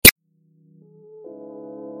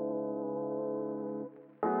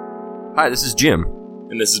Hi, this is Jim.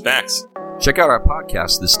 And this is Max. Check out our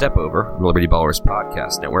podcast, The Step Over, on the Liberty Ballers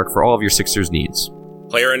Podcast Network for all of your Sixers needs.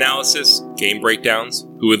 Player analysis, game breakdowns,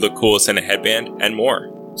 who would look coolest in a headband, and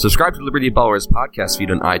more. Subscribe to the Liberty Ballers podcast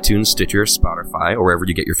feed on iTunes, Stitcher, Spotify, or wherever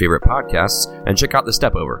you get your favorite podcasts, and check out The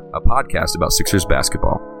Step Over, a podcast about Sixers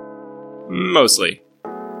basketball. Mostly.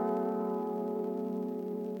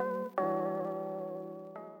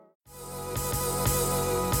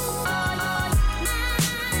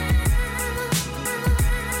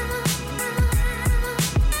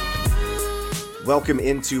 Welcome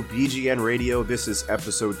into BGN Radio. This is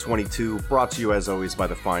episode 22, brought to you as always by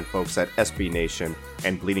the fine folks at SB Nation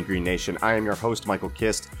and Bleeding Green Nation. I am your host, Michael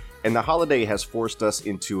Kist, and the holiday has forced us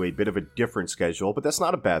into a bit of a different schedule, but that's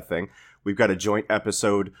not a bad thing. We've got a joint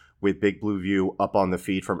episode with Big Blue View up on the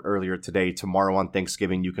feed from earlier today. Tomorrow on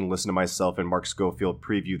Thanksgiving, you can listen to myself and Mark Schofield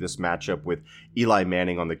preview this matchup with Eli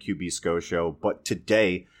Manning on the QB Sco Show. But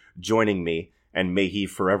today, joining me, and may he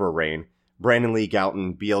forever reign, Brandon Lee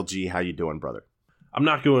Gouton, BLG. How you doing, brother? I'm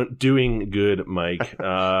not doing good, Mike.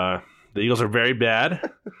 The Eagles are very bad.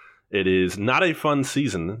 It is not a fun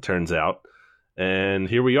season, it turns out. And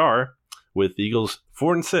here we are with the Eagles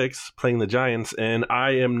 4-6 playing the Giants, and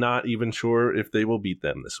I am not even sure if they will beat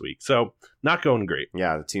them this week. So not going great.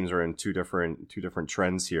 Yeah, the teams are in two different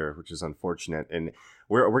trends here, which is unfortunate. And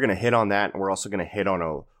we're going to hit on that, and we're also going to hit on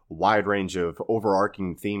a wide range of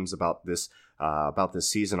overarching themes about this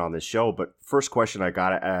season on this show. But first question I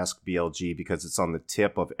gotta ask BLG, because it's on the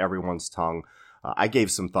tip of everyone's tongue. I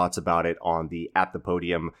gave some thoughts about it on the At the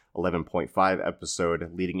Podium 11.5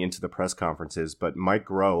 episode leading into the press conferences, but Mike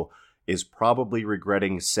Groh is probably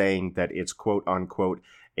regretting saying that it's quote unquote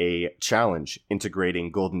a challenge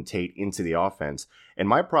integrating Golden Tate into the offense. And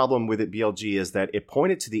my problem with it, BLG, is that it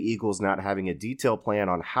pointed to the Eagles not having a detailed plan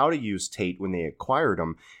on how to use Tate when they acquired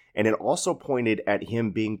him. And it also pointed at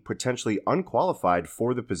him being potentially unqualified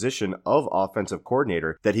for the position of offensive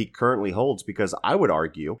coordinator that he currently holds, because I would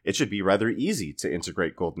argue it should be rather easy to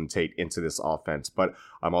integrate Golden Tate into this offense. But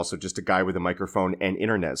I'm also just a guy with a microphone and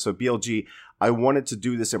internet. So BLG, I wanted to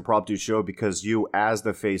do this impromptu show because you, as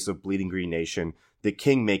the face of Bleeding Green Nation, the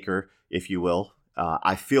kingmaker, if you will,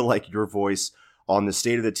 I feel like your voice on the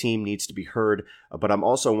state of the team needs to be heard, but I'm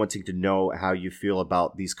also wanting to know how you feel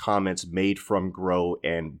about these comments made from Groh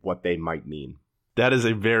and what they might mean. That is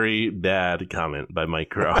a very bad comment by Mike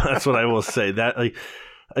Groh. That's what I will say. That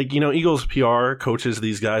Eagles PR coaches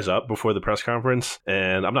these guys up before the press conference,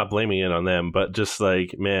 and I'm not blaming it on them, but just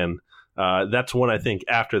that's one I think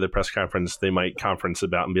after the press conference they might conference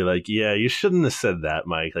about and be like, yeah, you shouldn't have said that,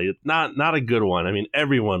 Mike. Like, not a good one. I mean,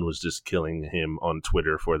 everyone was just killing him on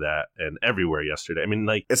Twitter for that and everywhere yesterday. I mean,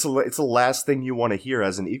 like, it's the last thing you want to hear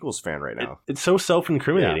as an Eagles fan right now. It's so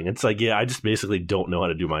self-incriminating. Yeah. It's like, yeah, I just basically don't know how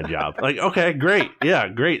to do my job. Like, okay, great. Yeah,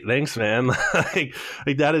 great. Thanks, man. like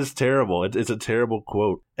that is terrible. It's a terrible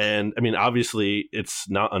quote. And I mean, obviously, it's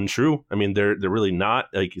not untrue. I mean, they're really not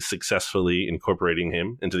like successfully incorporating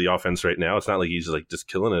him into the offense right now. It's not like he's like just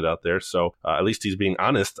killing it out there. So at least he's being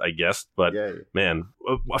honest, I guess. But man,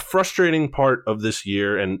 a frustrating part of this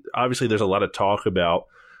year, and obviously, there's a lot of talk about,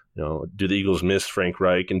 do the Eagles miss Frank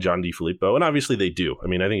Reich and John DeFilippo? And obviously, they do. I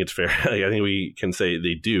mean, I think it's fair. I think we can say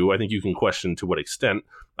they do. I think you can question to what extent.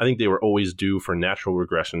 I think they were always due for natural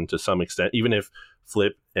regression to some extent. Even if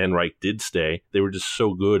Flip and Reich did stay, they were just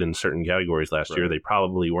so good in certain categories last year. They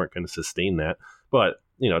probably weren't going to sustain that. But,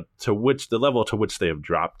 to the level to which they have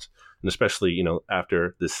dropped, and especially,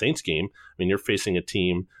 after the Saints game, I mean, you're facing a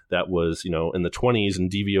team that was, in the 20s in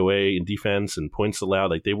DVOA and defense and points allowed.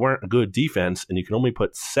 Like, they weren't a good defense, and you can only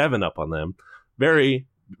put 7 up on them. Very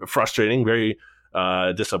frustrating, very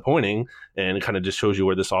disappointing, and it kind of just shows you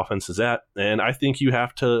where this offense is at. And I think you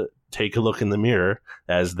have to take a look in the mirror,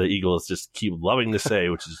 as the Eagles just keep loving to say,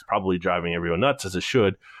 which is probably driving everyone nuts, as it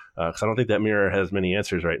should, because I don't think that mirror has many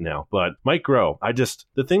answers right now. But Mike Groh,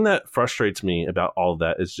 the thing that frustrates me about all of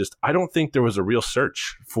that is just, I don't think there was a real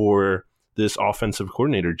search for this offensive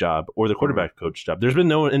coordinator job or the quarterback coach job. There's been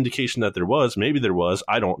no indication that there was. Maybe there was.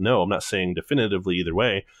 I don't know. I'm not saying definitively either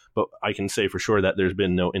way, but I can say for sure that there's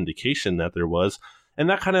been no indication that there was. And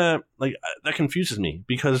that kind of that confuses me,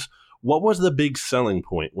 because what was the big selling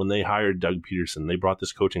point when they hired Doug Peterson? They brought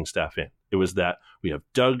this coaching staff in. It was that we have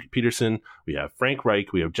Doug Peterson, we have Frank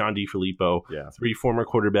Reich, we have John DeFilippo, 3 former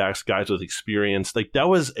quarterbacks, guys with experience. Like, that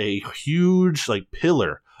was a huge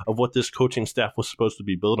pillar of what this coaching staff was supposed to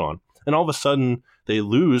be built on. And all of a sudden, they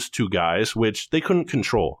lose 2 guys, which they couldn't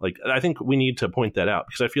control. Like, I think we need to point that out,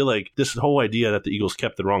 because I feel like this whole idea that the Eagles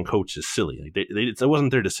kept the wrong coach is silly. Like, it wasn't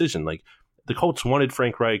their decision. Like, The Colts wanted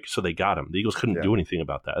Frank Reich, so they got him. The Eagles couldn't do anything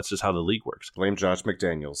about that. That's just how the league works. Blame Josh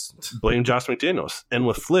McDaniels. Blame Josh McDaniels. And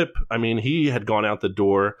with Flip, I mean, he had gone out the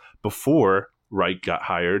door before Reich got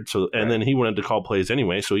hired. So, and then he wanted to call plays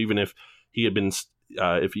anyway. So even if he had been,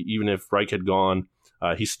 even if Reich had gone,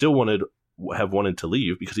 he still have wanted to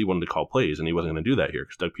leave because he wanted to call plays, and he wasn't going to do that here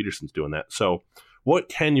because Doug Peterson's doing that. So what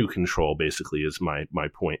can you control, basically, is my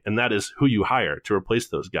point. And that is who you hire to replace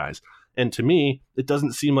those guys. And to me, it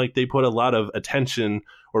doesn't seem like they put a lot of attention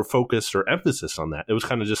or focus or emphasis on that. It was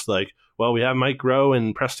kind of just like, well, we have Mike Groh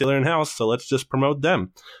and Press Taylor in-house, so let's just promote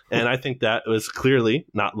them. And I think that was clearly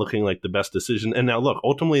not looking like the best decision. And now, look,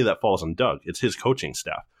 ultimately that falls on Doug. It's his coaching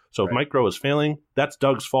staff. So if Mike Groh is failing, that's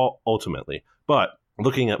Doug's fault ultimately. But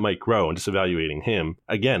looking at Mike Groh and just evaluating him,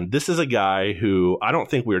 again, this is a guy who I don't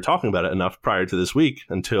think we were talking about it enough prior to this week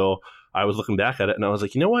until I was looking back at it and I was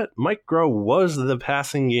like, you know what? Mike Groh was the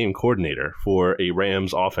passing game coordinator for a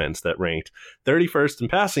Rams offense that ranked 31st in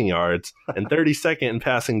passing yards and 32nd in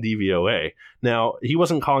passing DVOA. Now, he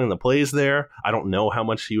wasn't calling the plays there. I don't know how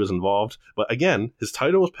much he was involved. But again, his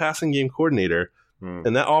title was passing game coordinator.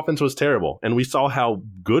 And that offense was terrible. And we saw how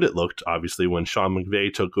good it looked, obviously, when Sean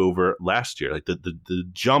McVay took over last year. Like the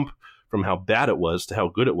jump from how bad it was to how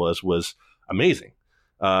good it was amazing.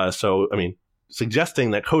 So, I mean,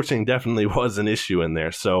 suggesting that coaching definitely was an issue in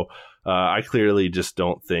there. So I clearly just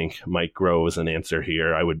don't think Mike Groh is an answer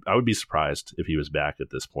here. I would be surprised if he was back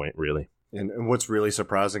at this point, really. And what's really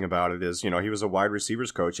surprising about it is, he was a wide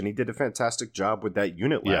receivers coach and he did a fantastic job with that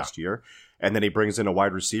unit last year. And then he brings in a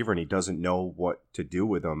wide receiver and he doesn't know what to do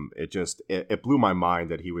with him. It blew my mind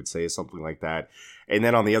that he would say something like that. And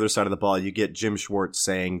then on the other side of the ball, you get Jim Schwartz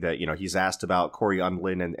saying that, he's asked about Corey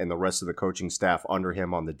Undlin and the rest of the coaching staff under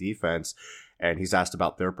him on the defense. And he's asked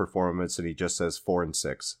about their performance, and he just says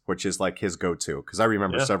 4-6, which is like his go-to. Because I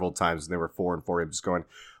remember several times when they were 4-4, him just going,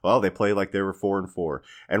 well, they play like they were 4-4.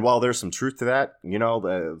 And while there's some truth to that,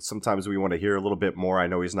 sometimes we want to hear a little bit more. I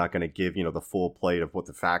know he's not going to give, the full plate of what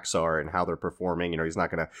the facts are and how they're performing. He's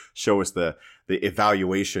not going to show us the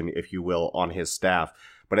evaluation, if you will, on his staff.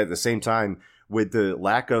 But at the same time, with the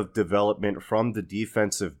lack of development from the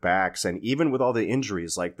defensive backs, and even with all the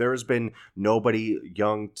injuries, like there's been nobody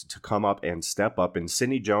young to come up and step up. And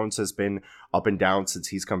Sidney Jones has been up and down since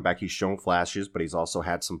he's come back. He's shown flashes, but he's also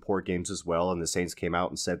had some poor games as well. And the Saints came out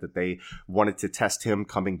and said that they wanted to test him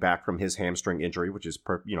coming back from his hamstring injury, which is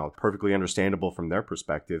perfectly understandable from their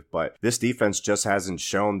perspective. But this defense just hasn't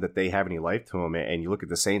shown that they have any life to them. And you look at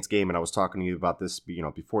the Saints game, and I was talking to you about this,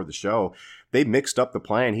 before the show. They mixed up the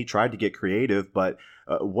plan. He tried to get creative, but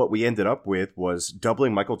what we ended up with was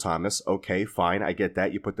doubling Michael Thomas. Okay, fine. I get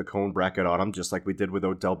that. You put the cone bracket on him, just like we did with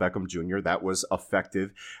Odell Beckham Jr. That was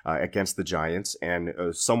effective against the Giants and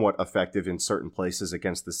somewhat effective in certain places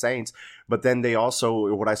against the Saints. But then they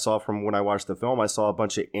also, what I saw from when I watched the film, I saw a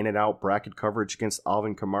bunch of in and out bracket coverage against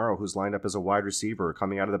Alvin Kamara, who's lined up as a wide receiver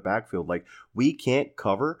coming out of the backfield. Like, we can't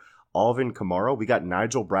cover Alvin Kamara. We got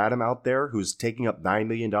Nigel Bradham out there who's taking up $9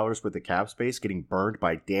 million worth of cap space, getting burned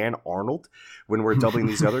by Dan Arnold. When we're doubling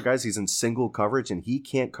these other guys, he's in single coverage and he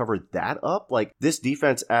can't cover that up. Like, this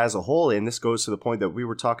defense as a whole, and this goes to the point that we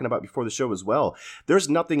were talking about before the show as well, there's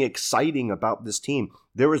nothing exciting about this team.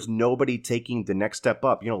 There is nobody taking the next step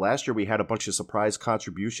up. Last year we had a bunch of surprise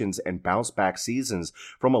contributions and bounce back seasons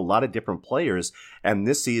from a lot of different players. And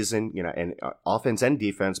this season, and offense and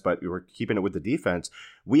defense, but we were keeping it with the defense,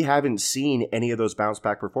 we haven't seen any of those bounce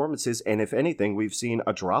back performances. And if anything, we've seen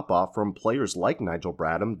a drop off from players like Nigel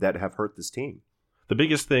Bradham that have hurt this team. The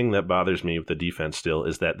biggest thing that bothers me with the defense still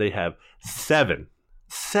is that they have seven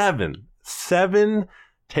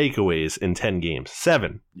takeaways in 10 games.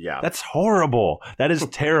 7. Yeah. That's horrible. That is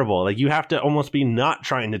terrible. Like, you have to almost be not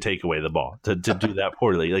trying to take away the ball to do that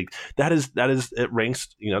poorly. Like, that is it ranks,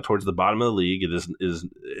 towards the bottom of the league.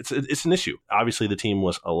 It's an issue. Obviously the team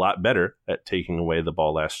was a lot better at taking away the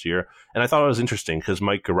ball last year. And I thought it was interesting because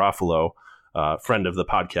Mike Garofalo, friend of the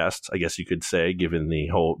podcast, I guess you could say, given the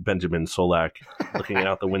whole Benjamin Solak looking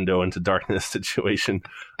out the window into darkness situation,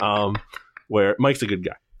 where Mike's a good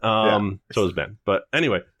guy. So is Ben. But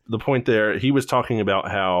anyway, the point there, he was talking about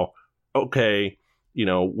how, okay,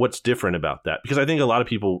 what's different about that? Because I think a lot of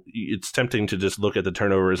people, it's tempting to just look at the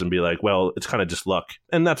turnovers and be like, well, it's kind of just luck.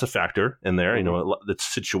 And that's a factor in there.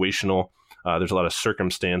 It's situational. There's a lot of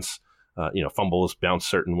circumstance, fumbles bounce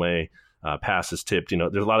certain way, passes tipped,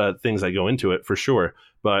 there's a lot of things that go into it for sure.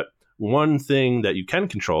 But one thing that you can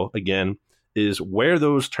control, again, is where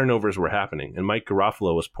those turnovers were happening. And Mike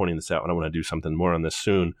Garofalo was pointing this out, and I want to do something more on this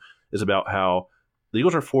soon, is about how the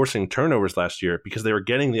Eagles are forcing turnovers last year because they were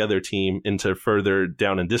getting the other team into further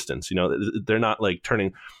down in distance. You know, they're not like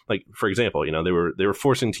turning, like, for example, you know, they were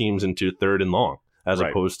forcing teams into 3rd and long as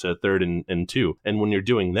opposed to 3rd and 2. And when you're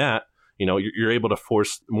doing that, you know, you're able to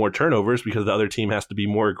force more turnovers because the other team has to be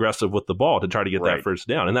more aggressive with the ball to try to get that first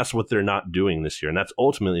down. And that's what they're not doing this year. And that's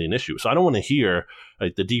ultimately an issue. So I don't want to hear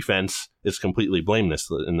like the defense is completely blameless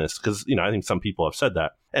in this because, you know, I think some people have said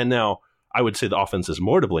that. And now I would say the offense is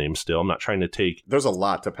more to blame still. I'm not trying to take there's a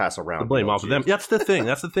lot to pass around the blame off of them. That's the thing.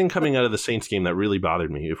 That's the thing coming out of the Saints game that really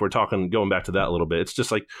bothered me. If we're going back to that a little bit, it's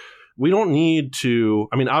just like, we don't need to,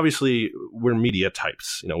 I mean, obviously we're media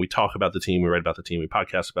types. You know, we talk about the team, we write about the team, we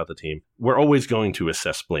podcast about the team. We're always going to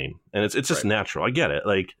assess blame. And it's just natural. I get it.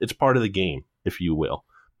 Like, it's part of the game, if you will.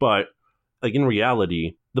 But like in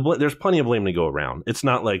reality, there's plenty of blame to go around. It's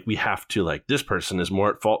not like we have to like this person is more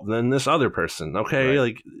at fault than this other person. Okay,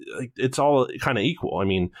 like it's all kind of equal. I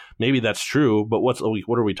mean, maybe that's true, but what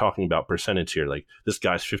are we talking about percentage here? Like this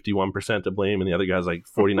guy's 51% to blame, and the other guy's like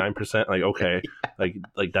 49%. Like okay,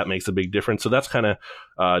 like that makes a big difference. So that's kind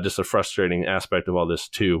of just a frustrating aspect of all this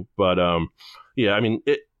too. But yeah, I mean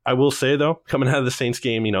I will say, though, coming out of the Saints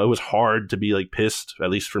game, you know, it was hard to be like pissed, at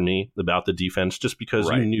least for me, about the defense, just because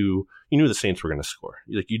you knew the Saints were going to score.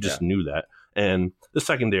 Like you just knew that. And the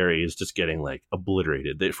secondary is just getting like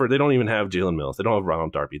obliterated. They don't even have Jalen Mills. They don't have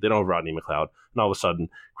Ronald Darby. They don't have Rodney McLeod. And all of a sudden,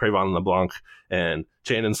 Crayvon LeBlanc and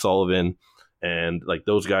Shannon Sullivan and like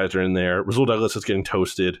those guys are in there. Rasul Douglas is getting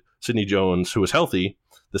toasted. Sidney Jones, who was healthy,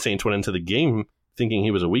 the Saints went into the game thinking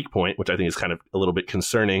he was a weak point, which I think is kind of a little bit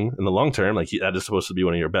concerning in the long term. Like that is supposed to be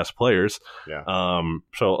one of your best players. Yeah.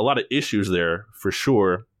 So a lot of issues there for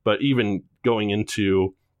sure. But even going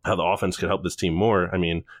into how the offense could help this team more, I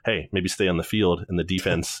mean, hey, maybe stay on the field and the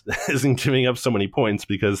defense isn't giving up so many points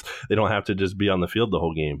because they don't have to just be on the field the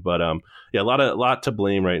whole game. But yeah, a lot to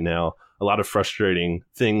blame right now. A lot of frustrating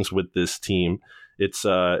things with this team. It's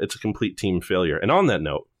a complete team failure. And on that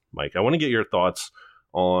note, Mike, I want to get your thoughts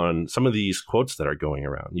on some of these quotes that are going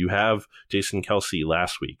around. You have Jason Kelsey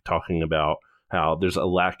last week talking about how there's a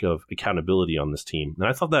lack of accountability on this team. And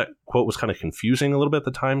I thought that quote was kind of confusing a little bit at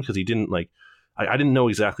the time because he didn't I didn't know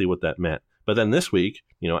exactly what that meant. But then this week,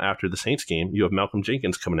 you know, after the Saints game, you have Malcolm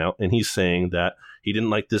Jenkins coming out and he's saying that he didn't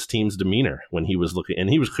like this team's demeanor when he was looking, and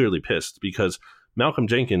he was clearly pissed because Malcolm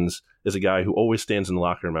Jenkins is a guy who always stands in the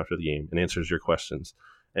locker room after the game and answers your questions.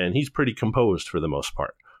 And he's pretty composed for the most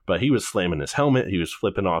part. But he was slamming his helmet. He was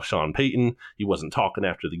flipping off Sean Payton. He wasn't talking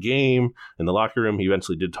after the game in the locker room. He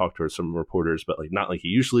eventually did talk to some reporters, but like not like he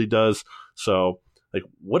usually does. So like,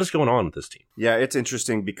 what is going on with this team? Yeah, it's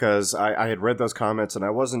interesting because I had read those comments and I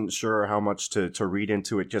wasn't sure how much to read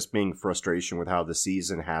into it, just being frustration with how the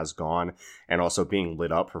season has gone and also being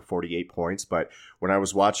lit up for 48 points. But when I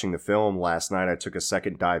was watching the film last night, I took a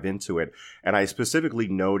second dive into it and I specifically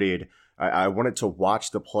noted I wanted to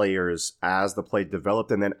watch the players as the play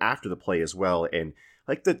developed and then after the play as well. And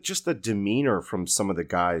like the demeanor from some of the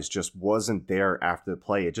guys just wasn't there after the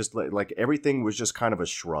play. It just like everything was just kind of a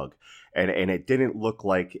shrug. And it didn't look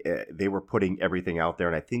like they were putting everything out there.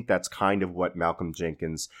 And I think that's kind of what Malcolm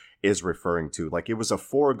Jenkins is referring to. Like it was a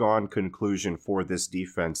foregone conclusion for this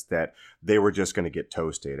defense that they were just going to get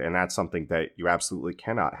toasted. And that's something that you absolutely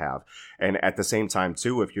cannot have. And at the same time,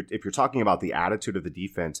 too, if you're talking about the attitude of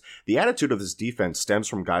the attitude of this defense stems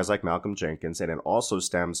from guys like Malcolm Jenkins. And it also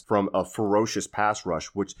stems from a ferocious pass rush,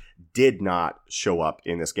 which did not show up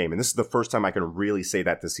in this game. And this is the first time I can really say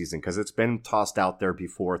that this season because it's been tossed out there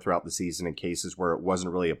before throughout the season in cases where it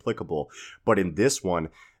wasn't really applicable. But in this one,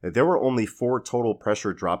 there were only 4 total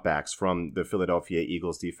pressure dropbacks from the Philadelphia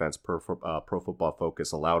Eagles defense per Pro Football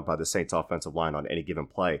Focus allowed by the Saints offensive line on any given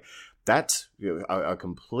play. That's a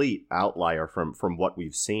complete outlier from what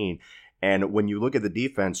we've seen. And when you look at the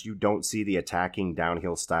defense, you don't see the attacking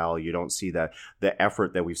downhill style. You don't see the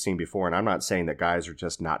effort that we've seen before. And I'm not saying that guys are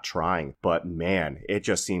just not trying, but man, it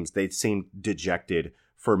just seems they seem dejected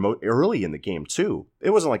for early in the game too.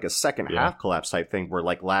 It wasn't like a second half collapse type thing where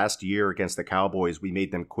like last year against the Cowboys, we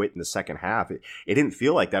made them quit in the second half. It didn't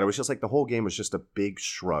feel like that. It was just like the whole game was just a big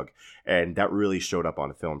shrug. And that really showed up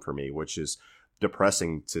on film for me, which is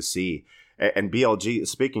depressing to see. And BLG,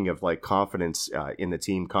 speaking of like confidence in the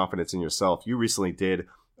team, confidence in yourself, you recently did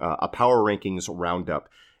a power rankings roundup.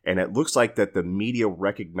 And it looks like that the media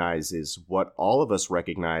recognizes what all of us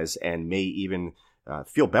recognize and may even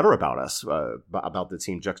feel better about us, about the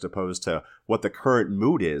team juxtaposed to what the current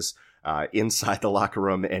mood is inside the locker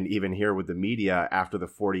room and even here with the media after the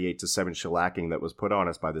 48-7 shellacking that was put on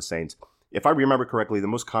us by the Saints. If I remember correctly, the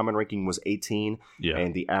most common ranking was 18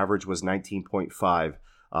 and the average was 19.5.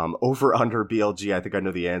 Over under BLG, I think I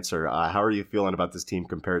know the answer. How are you feeling about this team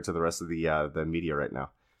compared to the rest of the media right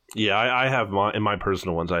now? Yeah, I have in my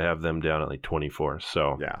personal ones, I have them down at like 24.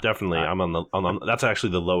 So yeah, definitely, I'm on that's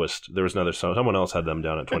actually the lowest. There was someone else had them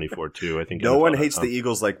down at 24 too. I think no one hates the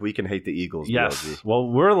Eagles like we can hate the Eagles. Yes, BLG.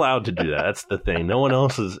 well, we're allowed to do that. That's the thing. No one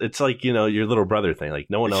else is. It's like your little brother thing. Like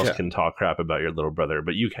no one else can talk crap about your little brother,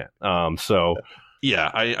 but you can. So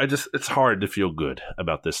yeah, I just it's hard to feel good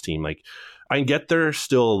about this team. Like I get they're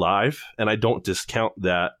still alive, and I don't discount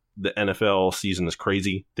that. The NFL season is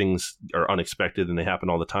crazy. Things are unexpected and they happen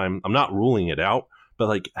all the time. I'm not ruling it out, but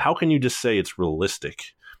like, how can you just say it's realistic?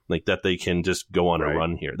 Like that they can just go on a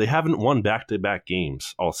run here. They haven't won back-to-back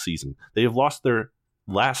games all season. They have lost their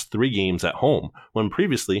last 3 games at home when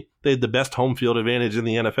previously they had the best home field advantage in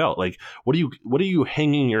the NFL. Like, what are you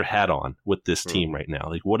hanging your hat on with this team right now?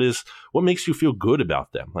 Like, what makes you feel good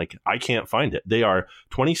about them? Like, I can't find it. They are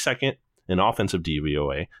 22nd in offensive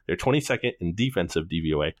DVOA, they're 22nd in defensive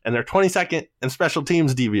DVOA, and they're 22nd in special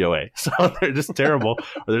teams DVOA. So they're just terrible.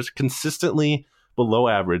 They're consistently below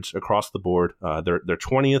average across the board. They're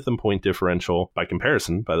 20th in point differential. By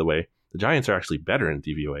comparison, by the way, the Giants are actually better in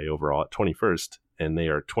DVOA overall at 21st, and they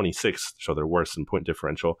are 26th, so they're worse in point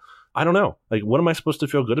differential. I don't know. Like, what am I supposed to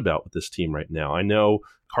feel good about with this team right now? I know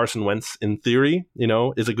Carson Wentz, in theory,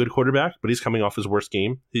 is a good quarterback, but he's coming off his worst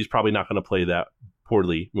game. He's probably not going to play that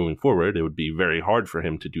poorly moving forward. It would be very hard for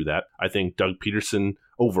him to do that. I think Doug Peterson,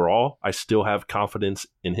 overall, I still have confidence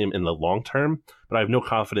in him in the long term, but I have no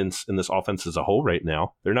confidence in this offense as a whole right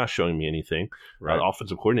now. They're not showing me anything. Right.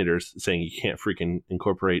 Offensive coordinators saying you can't freaking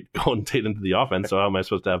incorporate Golden Tate into the offense, so how am I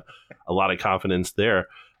supposed to have a lot of confidence there?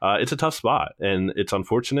 It's a tough spot, and it's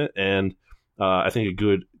unfortunate, and I think a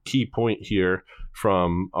good key point here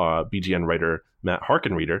from BGN writer Matt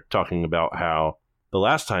Harkenreeder talking about how the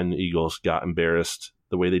last time the Eagles got embarrassed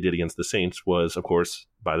the way they did against the Saints was, of course,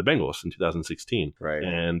 by the Bengals in 2016. Right.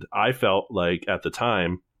 And I felt like at the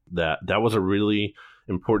time that was a really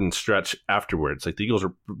important stretch afterwards. Like the Eagles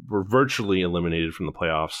were virtually eliminated from the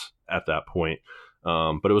playoffs at that point.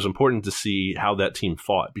 But it was important to see how that team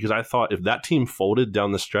fought, because I thought if that team folded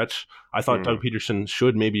down the stretch, I thought Doug Peterson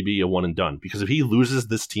should maybe be a one and done, because if he loses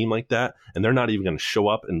this team like that and they're not even going to show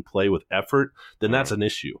up and play with effort, then that's an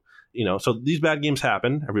issue. So these bad games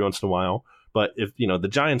happen every once in a while. But if, the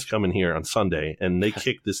Giants come in here on Sunday and they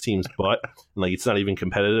kick this team's butt, and like it's not even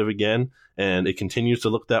competitive again, and it continues to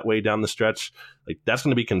look that way down the stretch, like that's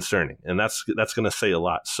going to be concerning. And that's going to say a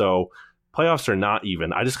lot. So playoffs are not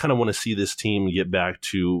even. I just kind of want to see this team get back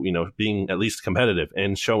to, being at least competitive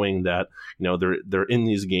and showing that, they're in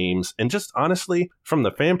these games. And just honestly, from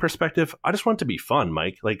the fan perspective, I just want it to be fun,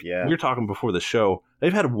 Mike. Like we were talking before the show,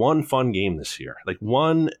 they've had one fun game this year, like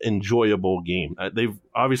one enjoyable game. They've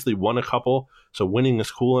obviously won a couple, so winning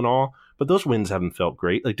is cool and all, but those wins haven't felt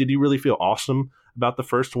great. Like, did you really feel awesome about the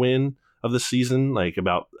first win of the season? It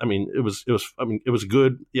was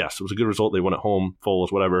good. Yes, it was a good result. They won at home,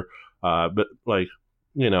 Foles, whatever. But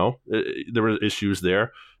there were issues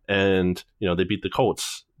there, and they beat the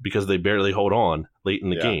Colts because they barely hold on late in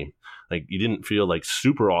the game. Like, you didn't feel like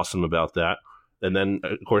super awesome about that. And then,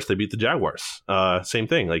 of course, they beat the Jaguars. Same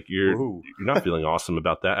thing. Like, you're not feeling awesome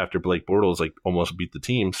about that after Blake Bortles like almost beat the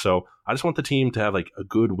team. So I just want the team to have like a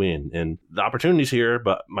good win, and the opportunity's here,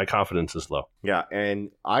 but my confidence is low. Yeah, and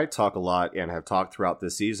I talk a lot and have talked throughout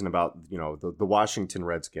this season about the Washington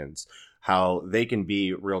Redskins, how they can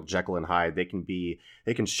be real Jekyll and Hyde. They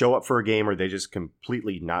can show up for a game, or they just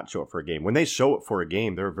completely not show up for a game. When they show up for a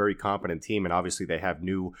game, they're a very competent team, and obviously they have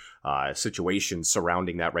new situations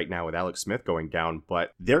surrounding that right now with Alex Smith going down,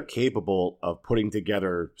 but they're capable of putting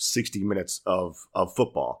together 60 minutes of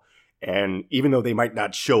football. And even though they might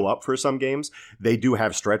not show up for some games, they do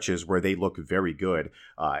have stretches where they look very good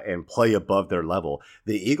and play above their level.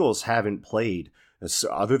 The Eagles haven't played,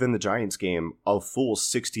 other than the Giants game, a full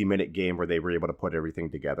 60-minute game where they were able to put everything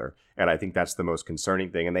together. And I think that's the most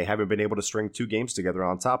concerning thing. And they haven't been able to string 2 games together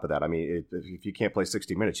on top of that. I mean, if you can't play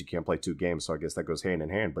 60 minutes, you can't play 2 games. So I guess that goes hand in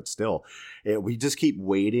hand. But still, we just keep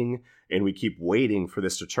waiting, and we keep waiting for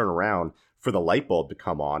this to turn around, for the light bulb to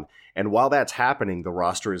come on. And while that's happening, the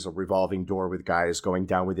roster is a revolving door with guys going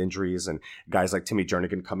down with injuries and guys like Timmy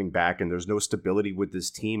Jernigan coming back. And there's no stability with this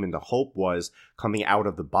team. And the hope was, coming out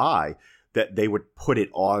of the bye, that they would put it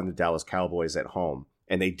on the Dallas Cowboys at home,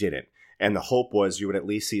 and they didn't. And the hope was you would at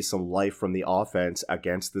least see some life from the offense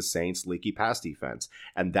against the Saints' leaky pass defense,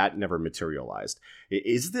 and that never materialized.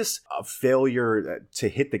 Is this a failure to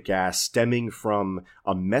hit the gas stemming from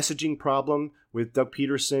a messaging problem with Doug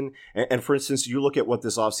Peterson? And for instance, you look at what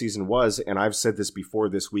this offseason was, and I've said this before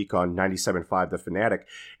this week on 97.5 The Fanatic,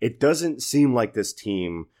 it doesn't seem like this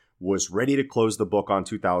team was ready to close the book on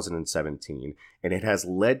 2017, and it has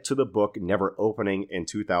led to the book never opening in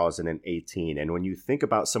 2018. And when you think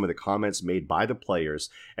about some of the comments made by the players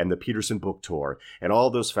and the Peterson book tour and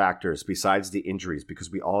all those factors besides the injuries,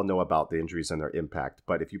 because we all know about the injuries and their impact,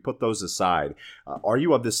 but if you put those aside, are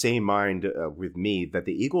you of the same mind with me that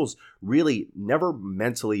the Eagles really never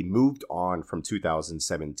mentally moved on from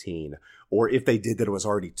 2017, or if they did, that it was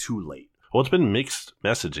already too late? Well, it's been mixed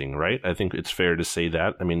messaging, right? I think it's fair to say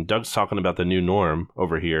that. I mean, Doug's talking about the new norm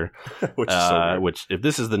over here, which is so weird. Which, if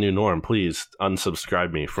this is the new norm, please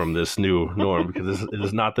unsubscribe me from this new norm because it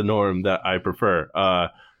is not the norm that I prefer.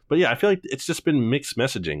 But yeah, I feel like it's just been mixed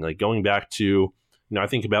messaging. Like going back to, I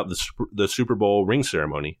think about the Super Bowl ring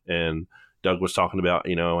ceremony, and Doug was talking about,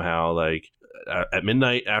 how like at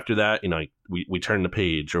midnight after that, we turn the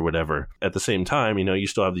page or whatever. At the same time, you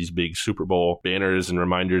still have these big Super Bowl banners and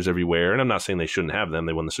reminders everywhere. And I'm not saying they shouldn't have them.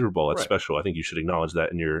 They won the Super Bowl. That's special. I think you should acknowledge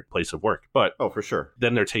that in your place of work. But for sure.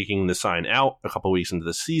 Then they're taking the sign out a couple weeks into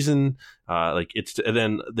the season. And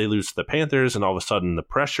then they lose to the Panthers, and all of a sudden the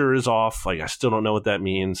pressure is off. Like, I still don't know what that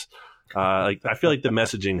means. I feel like the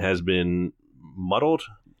messaging has been muddled.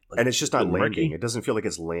 And it's just not landing. It doesn't feel like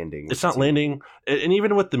it's landing. It's not landing. And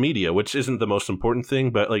even with the media, which isn't the most important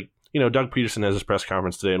thing, but Doug Peterson has his press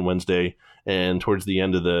conference today on Wednesday, and towards the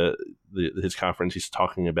end of his conference, he's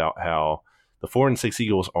talking about how the 4-6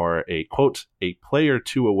 Eagles are a, quote, a play or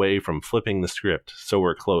two away from flipping the script. So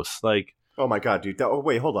we're close. Like, oh my God, dude.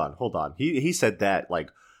 Wait, hold on. He said that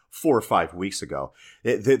like 4 or 5 weeks ago.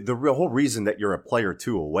 The real whole reason that you're a play or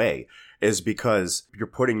two away is because you're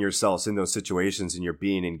putting yourselves in those situations and you're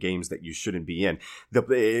being in games that you shouldn't be in.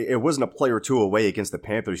 It wasn't a play or two away against the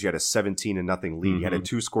Panthers. You had a 17-0 lead. Mm-hmm. You had a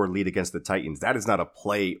 2-score lead against the Titans. That is not a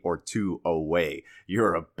play or two away.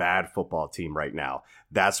 You're a bad football team right now.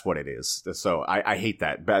 That's what it is. So I hate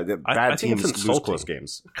that. Bad teams lose close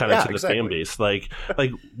games. Kind of to the fan base. Like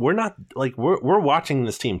we're not like we're watching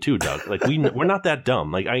this team too, Doug. Like we're not that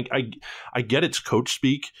dumb. Like I get it's coach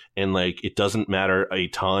speak, and like it doesn't matter a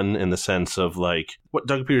ton in the sense of like what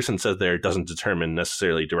Doug Peterson says there doesn't determine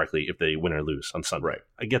necessarily directly if they win or lose on Sunday. Right.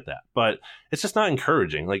 I get that, but it's just not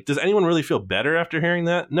encouraging. Like, does anyone really feel better after hearing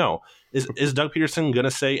that? No. Is Doug Peterson going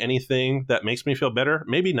to say anything that makes me feel better?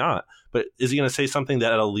 Maybe not. But is he going to say something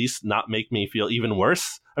that at least not make me feel even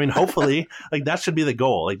worse? I mean, hopefully, like that should be the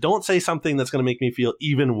goal. Like, don't say something that's going to make me feel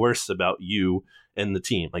even worse about you and the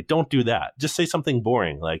team. Like, don't do that. Just say something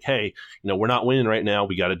boring. Like, hey, we're not winning right now.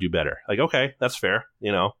 We got to do better. Like, okay, that's fair.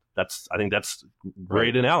 I think that's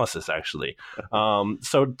great analysis, actually.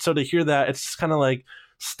 So to hear that, it's just kind of like,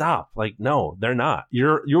 stop. Like, no, they're not.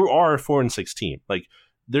 You are a 4-6 team. Like,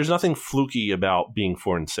 there's nothing fluky about being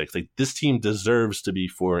 4-6. Like, this team deserves to be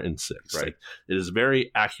 4-6. Right. Like, it is a very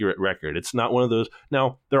accurate record. It's not one of those.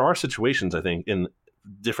 Now, there are situations, I think, in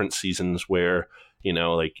different seasons where,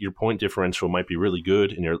 like your point differential might be really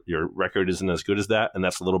good and your record isn't as good as that. And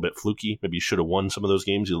that's a little bit fluky. Maybe you should have won some of those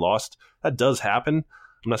games you lost. That does happen.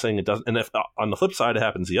 I'm not saying it doesn't. And if on the flip side, it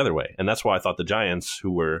happens the other way. And that's why I thought the Giants,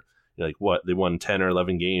 who were they won 10 or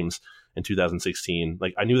 11 games in 2016.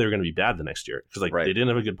 Like, I knew they were going to be bad the next year because They didn't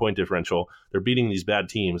have a good point differential. They're beating these bad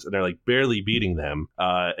teams and they're like barely beating them.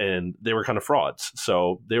 And they were kind of frauds.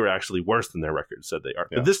 So they were actually worse than their record said they are.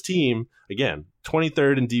 Yeah. But this team, again,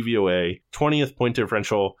 23rd in DVOA, 20th point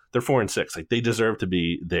differential. They're 4-6. Like, they deserve to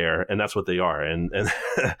be there, and that's what they are. And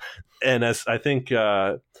and as I think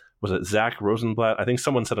was it Zach Rosenblatt? I think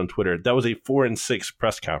someone said on Twitter that was a 4-6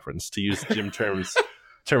 press conference, to use Jim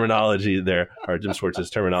terminology there, or Jim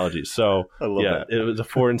Schwartz's terminology. So that. It was a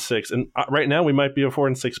 4-6, and right now we might be a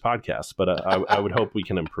 4-6 podcast, but I would hope we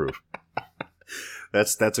can improve.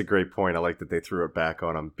 That's a great point. I like that they threw it back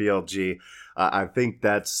on them. BLG, I think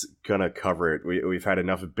that's gonna cover it. We've had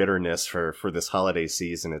enough bitterness for this holiday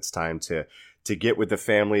season. It's time to get with the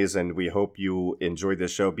families, and we hope you enjoyed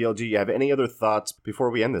this show. BLG, you have any other thoughts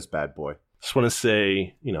before we end this bad boy? Just want to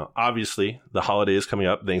say, obviously the holiday is coming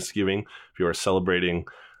up, Thanksgiving. If you are celebrating,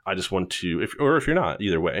 I just want to, if you're not,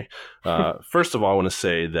 either way. First of all, I want to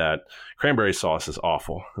say that cranberry sauce is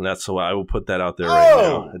awful. And that's why I will put that out there right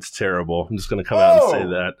now. It's terrible. I'm just going to come out and say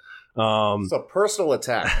that. It's a personal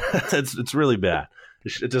attack. It's really bad.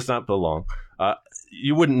 It does not belong.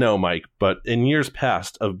 You wouldn't know, Mike, but in years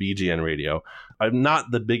past of BGN radio, I'm not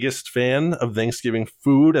the biggest fan of Thanksgiving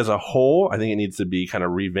food as a whole. I think it needs to be kind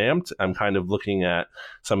of revamped. I'm kind of looking at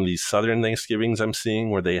some of these Southern Thanksgivings I'm seeing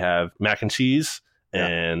where they have mac and cheese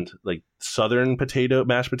and like Southern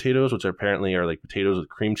mashed potatoes, which apparently are like potatoes with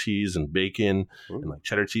cream cheese and bacon and like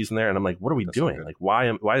cheddar cheese in there. And I'm like, what are we doing? So like,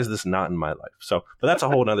 why is this not in my life? So, but that's a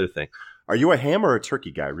whole other thing. Are you a ham or a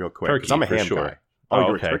turkey guy, real quick? Turkey, I'm a ham guy. Oh,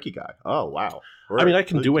 you're okay. a turkey guy. Oh, wow. I mean, I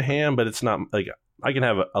can do a ham, but it's not like I can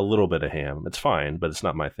have a little bit of ham. It's fine, but it's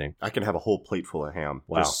not my thing. I can have a whole plate full of ham.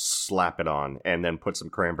 Wow. Just slap it on and then put some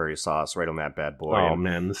cranberry sauce right on that bad boy. Oh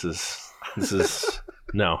man, this is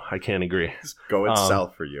no, I can't agree. It's going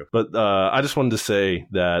south for you. But I just wanted to say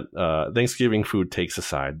that Thanksgiving food takes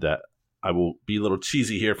aside, that I will be a little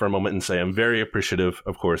cheesy here for a moment and say I'm very appreciative,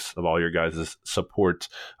 of course, of all your guys' support.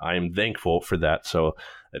 I am thankful for that. So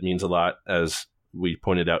it means a lot. As we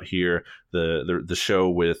pointed out here, the show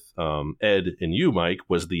with Ed and you, Mike,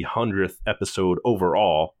 was the 100th episode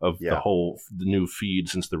overall of the new feed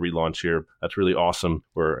since the relaunch here. That's really awesome.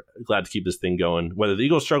 We're glad to keep this thing going. Whether the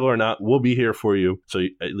Eagles struggle or not, we'll be here for you. So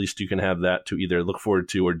at least you can have that to either look forward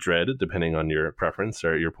to or dread, depending on your preference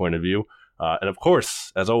or your point of view. And of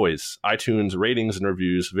course, as always, iTunes ratings and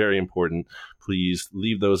reviews, very important. Please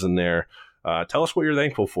leave those in there. Tell us what you're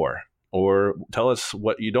thankful for, or tell us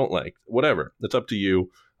what you don't like. Whatever. It's up to you.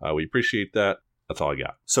 We appreciate that. That's all I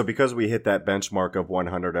got. So because we hit that benchmark of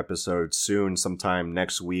 100 episodes soon, sometime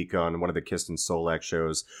next week on one of the Kist and Solak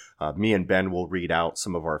shows, me and Ben will read out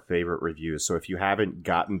some of our favorite reviews. So if you haven't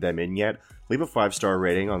gotten them in yet, leave a 5-star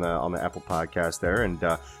rating on the Apple Podcast there, and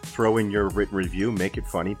throw in your written review. Make it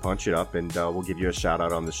funny, punch it up, and we'll give you a shout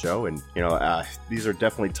out on the show. And these are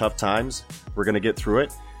definitely tough times. We're gonna get through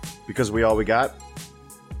it because we all we got,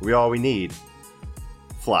 we all we need.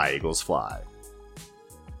 Fly, Eagles, fly.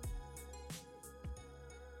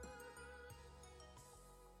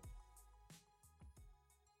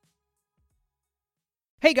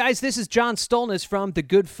 Hey guys, this is John Stolnis from The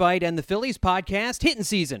Good Fight and the Phillies podcast, Hittin'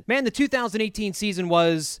 Season. Man, the 2018 season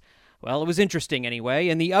was, well, it was interesting anyway,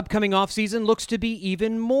 and the upcoming offseason looks to be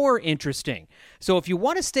even more interesting. So if you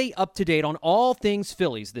want to stay up to date on all things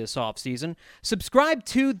Phillies this offseason, subscribe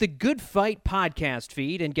to The Good Fight podcast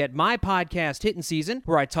feed and get my podcast Hittin' Season,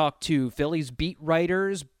 where I talk to Phillies beat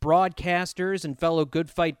writers, broadcasters, and fellow Good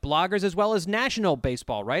Fight bloggers, as well as national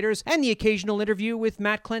baseball writers, and the occasional interview with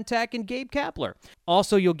Matt Klentak and Gabe Kapler.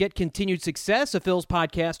 Also, you'll get Continued Success, a Phil's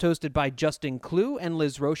podcast hosted by Justin Klugh and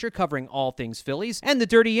Liz Rocher, covering all things Phillies, and The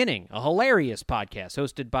Dirty Inning, a hilarious podcast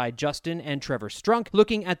hosted by Justin and Trevor Strunk,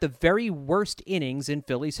 looking at the very worst innings in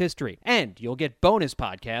Phillies history. And you'll get bonus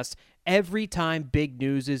podcasts every time big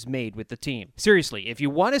news is made with the team. Seriously, if you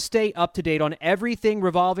want to stay up to date on everything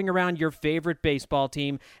revolving around your favorite baseball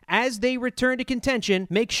team as they return to contention,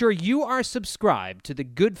 make sure you are subscribed to the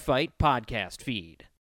Good Fight podcast feed.